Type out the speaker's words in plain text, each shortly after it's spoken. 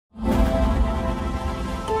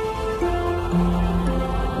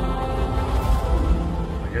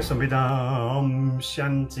Sambidam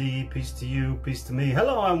Shanti, peace to you, peace to me.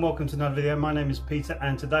 Hello and welcome to another video. My name is Peter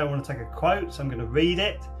and today I want to take a quote, so I'm going to read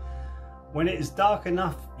it. When it is dark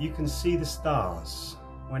enough, you can see the stars.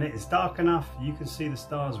 When it is dark enough, you can see the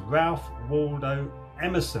stars. Ralph Waldo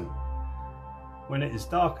Emerson. When it is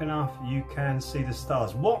dark enough, you can see the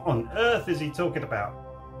stars. What on earth is he talking about?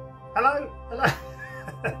 Hello? Hello?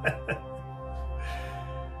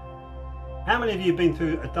 How many of you have been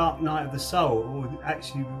through a dark night of the soul, or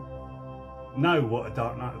actually know what a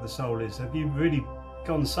dark night of the soul is? Have you really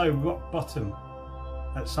gone so rock bottom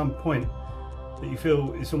at some point that you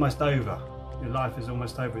feel it's almost over? Your life is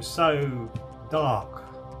almost over. It's so dark,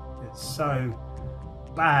 it's so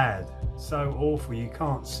bad, so awful, you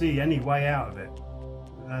can't see any way out of it.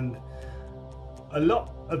 And a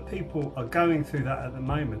lot of people are going through that at the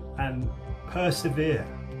moment, and persevere,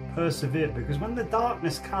 because when the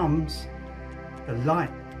darkness comes, the light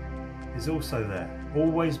is also there,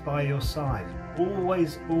 always by your side,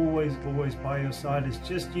 always by your side. It's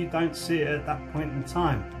just you don't see it at that point in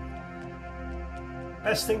time.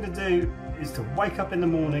 Best thing to do is to wake up in the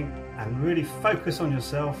morning and really focus on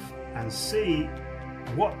yourself and see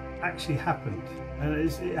what actually happened. And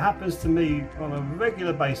it happens to me on a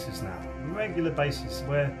regular basis now,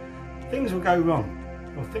 where things will go wrong,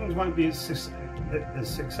 or things won't be as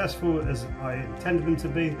successful as I intended them to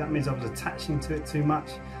be. That means I was attaching to it too much,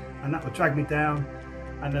 and that would drag me down.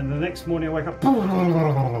 And then the next morning I wake up,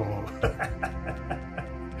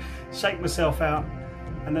 shake myself out,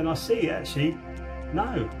 and then I see actually,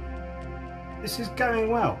 no, this is going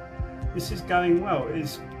well. This is going well.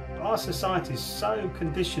 Our society is so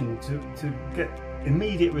conditioned to get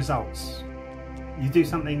immediate results. You do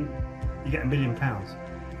something, you get £1 million.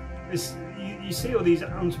 You see all these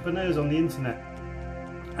entrepreneurs on the internet,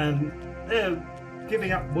 and they're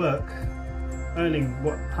giving up work, earning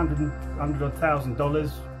what, $100,000,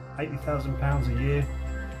 £80,000 a year,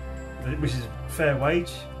 which is fair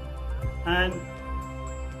wage, and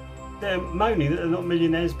they're moaning that they're not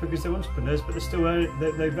millionaires because they're entrepreneurs, but they're still earning,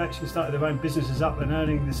 they've actually started their own businesses up and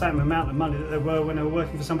earning the same amount of money that they were when they were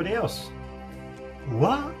working for somebody else.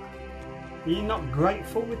 What? Are you not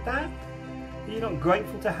grateful with that? Are you not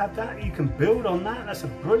grateful to have that? You can build on that. That's a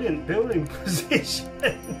brilliant building position.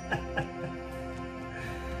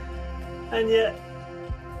 And yet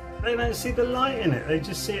they don't see the light in it. They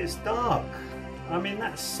just see it's dark. I mean,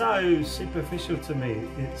 that's so superficial to me.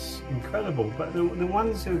 It's incredible. But the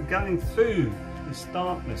ones who are going through this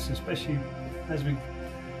darkness, especially as we're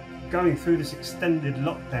going through this extended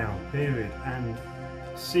lockdown period, and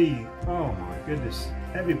see, oh my goodness,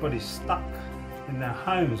 everybody's stuck in their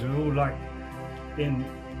homes. We're all like in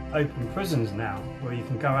open prisons now, where you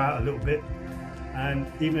can go out a little bit, and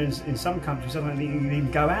even in some countries I don't think you can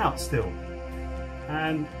even go out still,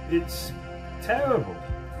 and it's terrible.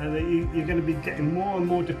 And you're going to be getting more and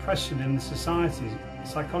more depression in the society.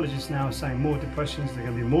 Psychologists now are saying more depressions, there are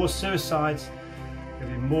going to be more suicides, there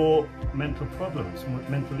are going to be more mental problems, more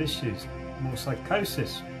mental issues, more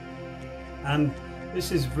psychosis. And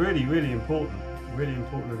this is really important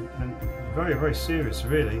and very serious,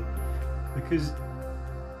 really, because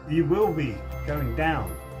you will be going down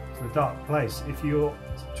to a dark place if you're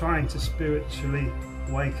trying to spiritually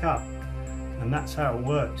wake up. And that's how it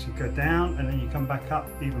works. You go down and then you come back up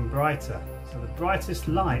even brighter. So the brightest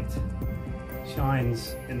light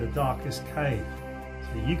shines in the darkest cave.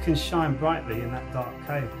 So you can shine brightly in that dark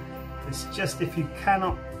cave. It's just if you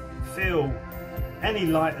cannot feel any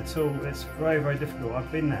light at all, it's very difficult.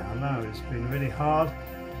 I've been there, I know, it's been really hard.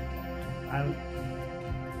 And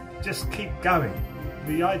just keep going.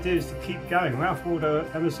 The idea is to keep going. Ralph Waldo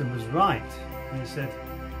Emerson was right. He said,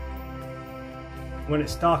 when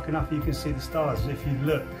it's dark enough, you can see the stars. If you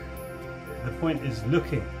look, the point is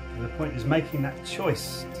looking, and the point is making that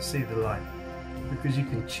choice to see the light, because you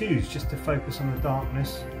can choose just to focus on the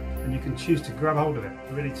darkness, and you can choose to grab hold of it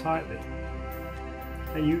really tightly,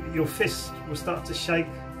 and your fist will start to shake.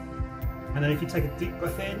 And then if you take a deep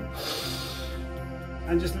breath in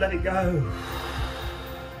and just let it go,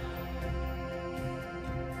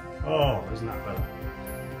 oh, isn't that better?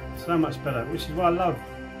 So much better, which is why I love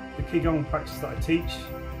the Qigong practice that I teach,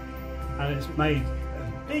 and it's made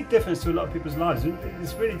a big difference to a lot of people's lives.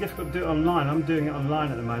 It's really difficult to do it online. I'm doing it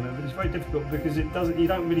online at the moment, but it's very difficult because you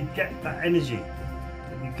don't really get that energy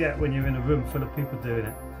that you get when you're in a room full of people doing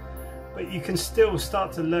it. But you can still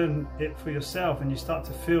start to learn it for yourself, and you start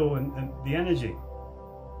to feel the energy,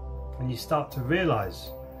 and you start to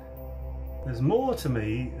realize there's more to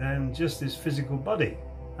me than just this physical body,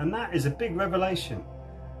 and that is a big revelation.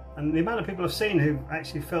 And the amount of people I've seen who've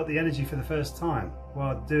actually felt the energy for the first time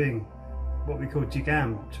while doing what we call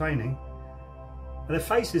Jigam training, their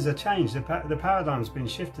faces are changed, the paradigm's been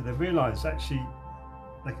shifted. They've realised actually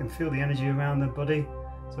they can feel the energy around their body.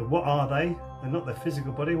 So what are they? They're not their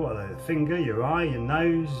physical body. What are they? The finger, your eye, your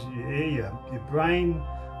nose, your ear, your brain.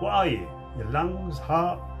 What are you? Your lungs,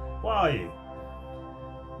 heart. What are you?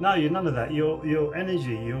 No, you're none of that. You're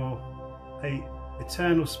energy. You're a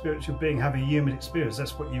eternal spiritual being, have a human experience.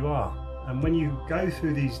 That's what you are. And when you go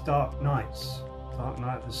through these dark nights, dark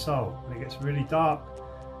night of the soul, when it gets really dark,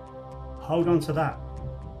 hold on to that.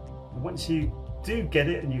 And once you do get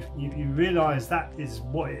it and you realize that is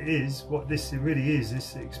what it is, what this really is,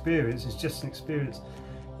 this experience is just an experience,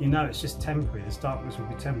 you know it's just temporary. This darkness will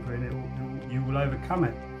be temporary, and you will overcome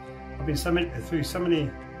it. I've been through so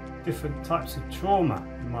many different types of trauma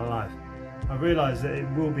in my life. I realize that it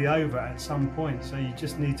will be over at some point, so you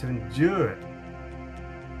just need to endure it.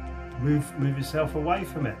 Move yourself away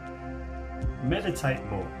from it. Meditate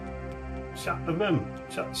more. Shut the room,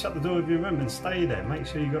 shut the door of your room and stay there. Make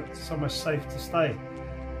sure you've got somewhere safe to stay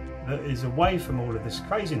that is away from all of this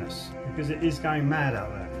craziness, because it is going mad out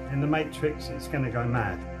there. In the Matrix, it's going to go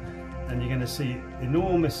mad, and you're going to see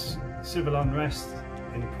enormous civil unrest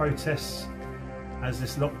in protests as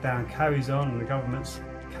this lockdown carries on, and the governments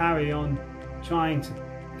carry on trying to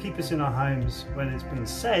keep us in our homes, when it's been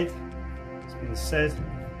said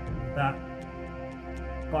that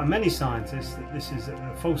by many scientists that this is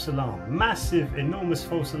a false alarm, massive, enormous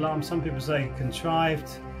false alarm. Some people say contrived,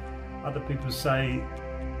 other people say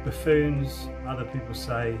buffoons, other people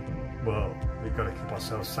say, well, we've got to keep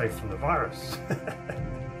ourselves safe from the virus.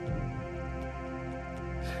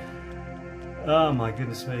 Oh my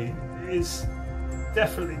goodness me. It's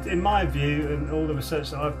definitely, in my view, and all the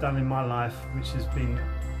research that I've done in my life, which has been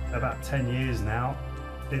about 10 years now,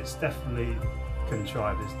 it's definitely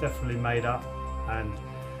contrived, it's definitely made up, and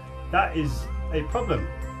that is a problem,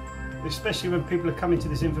 especially when people are coming to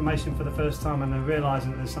this information for the first time and they're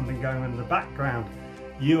realising that there's something going on in the background.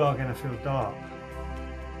 You are going to feel dark.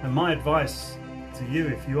 And my advice to you,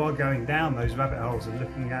 if you are going down those rabbit holes and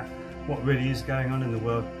looking at what really is going on in the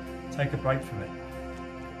world, take a break from it.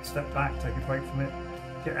 Step back, take a break from it,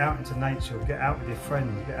 get out into nature, get out with your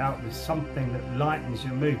friends, get out with something that lightens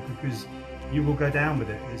your mood, because you will go down with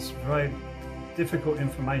it. It's very difficult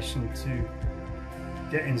information to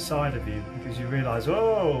get inside of you, because you realise,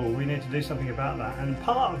 oh, we need to do something about that. And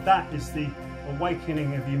part of that is the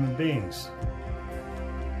awakening of human beings.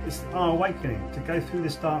 It's our awakening to go through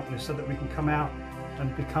this darkness so that we can come out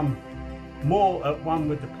and become more at one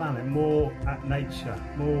with the planet, more at nature,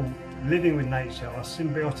 more living with nature. Our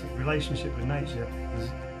symbiotic relationship with nature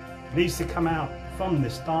needs to come out from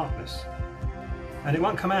this darkness, and it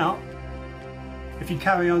won't come out if you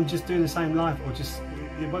carry on just doing the same life, or just,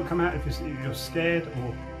 it won't come out if you're scared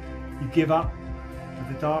or you give up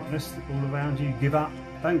with the darkness all around you. Give up.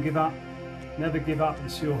 Don't give up. Never give up.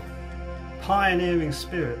 It's your pioneering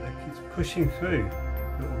spirit that keeps pushing through,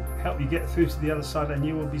 that will help you get through to the other side, and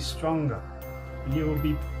you will be stronger, and you will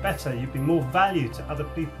be better. You'll be more value to other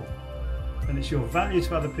people, and it's your value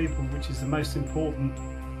to other people which is the most important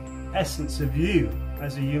essence of you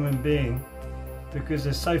as a human being, because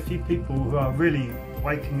there's so few people who are really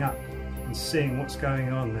waking up and seeing what's going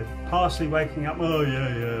on. They're partially waking up, oh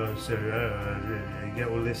yeah, so you get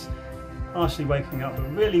all this, partially waking up, but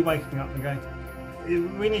really waking up and going,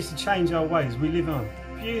 we need to change our ways. We live on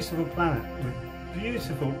a beautiful planet with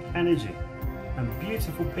beautiful energy and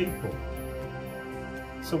beautiful people.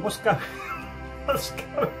 So what's going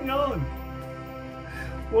on?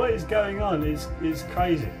 What is going on? It's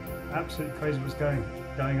crazy, absolutely crazy what's going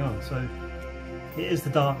on. So it is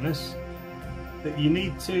the darkness that you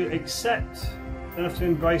need to accept. You don't have to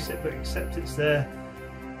embrace it, but accept it's there.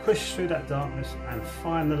 Push through that darkness and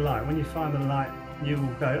find the light. When you find the light, you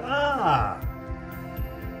will go, ah!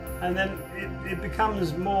 And then it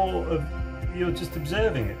becomes more of, you're just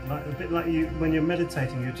observing it, like a bit like you when you're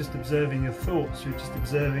meditating. You're just observing your thoughts. You're just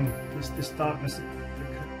observing this darkness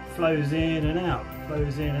that flows in and out,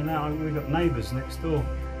 flows in and out. We've got neighbours next door.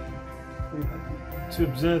 To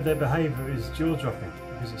observe their behaviour is jaw-dropping,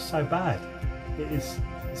 because it's so bad. It is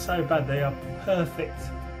so bad. They are perfect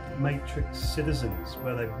matrix citizens,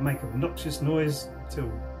 where they make obnoxious noise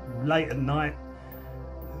till late at night.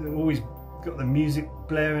 They've always got the music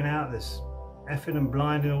blaring out, this effing and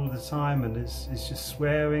blinding all the time, and it's just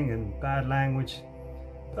swearing and bad language.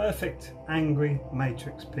 Perfect angry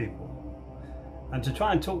matrix people. And to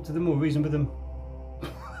try and talk to them or reason with them,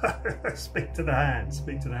 speak to the hand,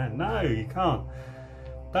 speak to the hand. No, you can't.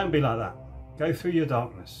 Don't be like that. Go through your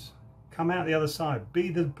darkness. Come out the other side. Be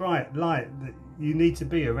the bright light that you need to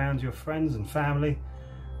be around your friends and family,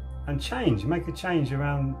 and change. Make a change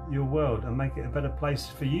around your world and make it a better place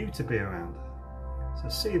for you to be around. So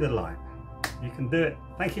see the light. You can do it.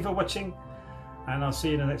 Thank you for watching, and I'll see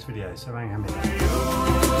you in the next video. Sarang Hamid.